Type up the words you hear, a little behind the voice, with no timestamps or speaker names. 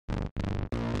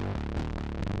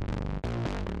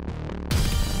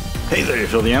Hey there, you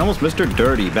filthy animals. Mr.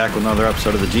 Dirty back with another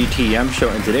episode of the GTM show,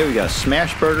 and today we got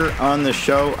Smashburger on the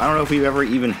show. I don't know if we've ever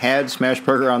even had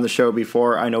Smashburger on the show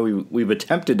before. I know we've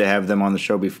attempted to have them on the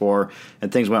show before, and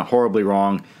things went horribly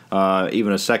wrong.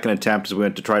 Even a second attempt as we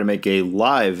went to try to make a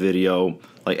live video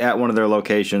like at one of their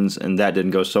locations, and that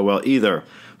didn't go so well either.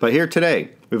 But here today,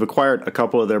 we've acquired a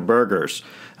couple of their burgers.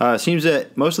 It seems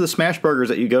that most of the Smashburgers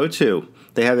that you go to,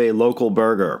 they have a local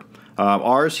burger.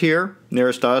 Ours here,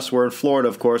 nearest to us, we're in Florida,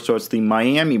 of course, so it's the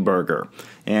Miami Burger.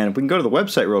 And if we can go to the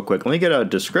website real quick, let me get a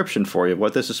description for you of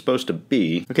what this is supposed to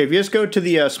be. Okay, if you just go to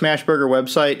the Smashburger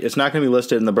website, it's not going to be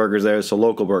listed in the burgers there. It's a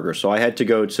local burger. So I had to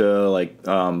go to,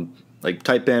 like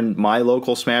type in my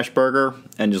local Smashburger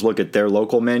and just look at their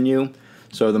local menu.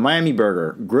 So the Miami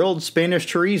Burger, grilled Spanish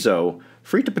chorizo,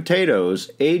 frita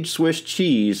potatoes, aged Swiss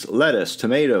cheese, lettuce,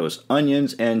 tomatoes,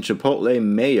 onions, and chipotle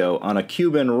mayo on a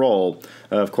Cuban roll.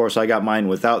 Of course, I got mine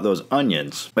without those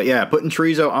onions. But yeah, putting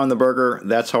chorizo on the burger,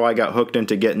 that's how I got hooked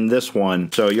into getting this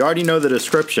one. So you already know the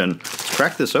description. Let's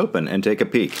crack this open and take a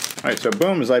peek. All right, so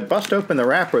boom, as I bust open the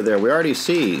wrapper there, we already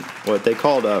see what they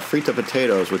called frita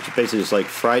potatoes, which basically is like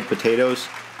fried potatoes,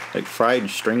 like fried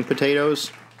string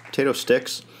potatoes, potato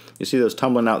sticks. You see those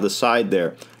tumbling out the side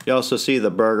there. You also see the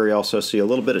burger. You also see a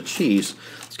little bit of cheese.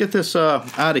 Let's get this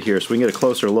out of here so we can get a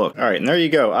closer look. All right, and there you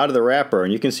go, out of the wrapper.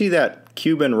 And you can see that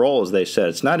Cuban roll, as they said.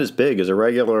 It's not as big as a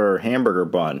regular hamburger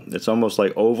bun. It's almost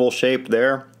like oval shaped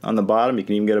there on the bottom. You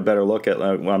can even get a better look at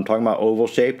when I'm talking about oval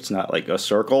shaped. It's not like a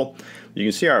circle. You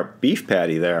can see our beef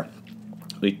patty there.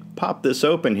 We pop this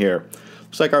open here.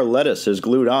 Looks like our lettuce is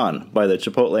glued on by the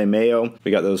chipotle mayo. We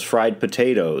got those fried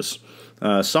potatoes.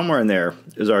 Somewhere in there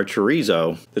is our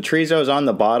chorizo. The chorizo is on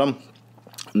the bottom,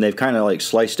 and they've kind of like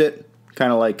sliced it,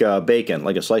 kind of like bacon,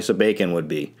 like a slice of bacon would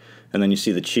be. And then you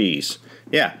see the cheese.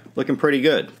 Yeah, looking pretty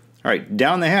good. All right,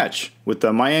 down the hatch with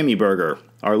the Miami Burger,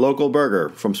 our local burger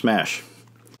from Smash.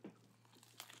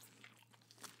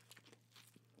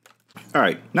 All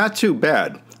right, not too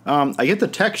bad. I get the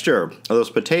texture of those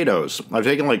potatoes. I've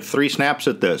taken like 3 snaps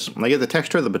at this. I get the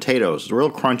texture of the potatoes. It's real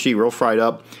crunchy, real fried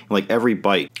up, like every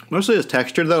bite. Mostly this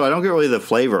texture though, I don't get really the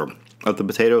flavor of the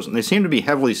potatoes. And they seem to be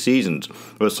heavily seasoned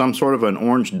with some sort of an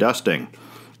orange dusting.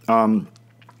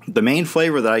 The main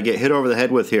flavor that I get hit over the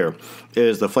head with here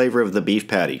is the flavor of the beef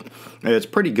patty. It's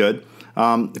pretty good.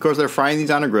 Of course, they're frying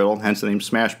these on a griddle, hence the name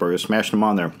Smashburger, smashing them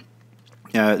on there.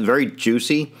 Very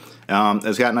juicy.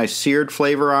 It's got a nice seared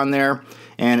flavor on there.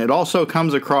 And it also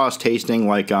comes across tasting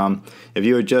like if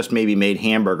you had just maybe made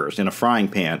hamburgers in a frying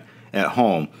pan at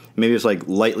home. Maybe it's like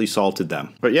lightly salted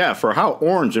them. But yeah, for how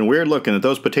orange and weird looking that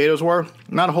those potatoes were,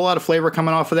 not a whole lot of flavor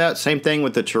coming off of that. Same thing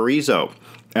with the chorizo.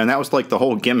 And that was like the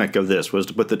whole gimmick of this, was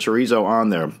to put the chorizo on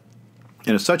there. And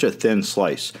it's such a thin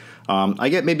slice. I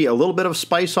get maybe a little bit of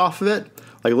spice off of it,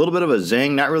 like a little bit of a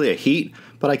zing, not really a heat,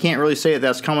 but I can't really say if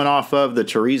that's coming off of the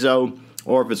chorizo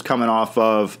or if it's coming off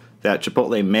of that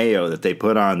chipotle mayo that they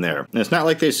put on there. And it's not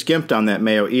like they skimped on that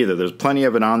mayo either. There's plenty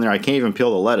of it on there. I can't even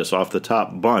peel the lettuce off the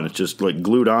top bun. It's just like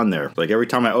glued on there. Like every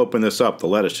time I open this up, the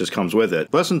lettuce just comes with it.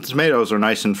 Plus the tomatoes are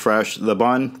nice and fresh. The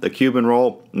bun, the Cuban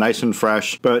roll, nice and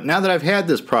fresh. But now that I've had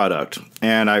this product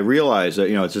and I realize that,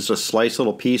 you know, it's just a sliced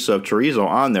little piece of chorizo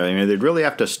on there, I mean, they'd really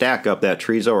have to stack up that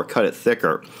chorizo or cut it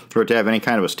thicker for it to have any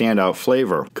kind of a standout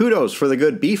flavor. Kudos for the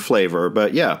good beef flavor,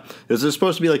 but yeah, this is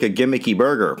supposed to be like a gimmicky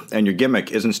burger, and your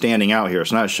gimmick isn't standing out here.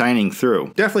 It's not shining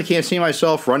through. Definitely can't see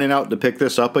myself running out to pick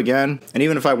this up again. And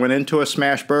even if I went into a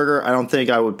Smashburger, I don't think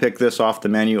I would pick this off the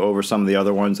menu over some of the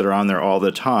other ones that are on there all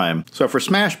the time. So for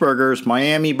Smashburgers,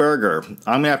 Miami Burger,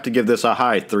 I'm gonna have to give this a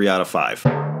high 3 out of 5.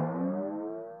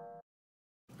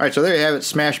 Alright, so there you have it,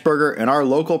 Smashburger, and our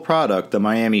local product, the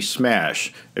Miami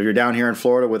Smash. If you're down here in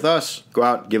Florida with us, go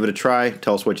out, give it a try,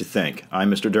 tell us what you think. I'm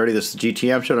Mr. Dirty, this is the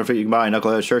GTM show. Don't forget you can buy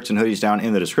MacLeod shirts and hoodies down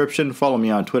in the description. Follow me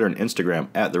on Twitter and Instagram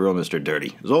at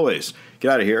TheRealMrDirty. As always,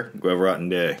 get out of here, go have a rotten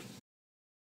day.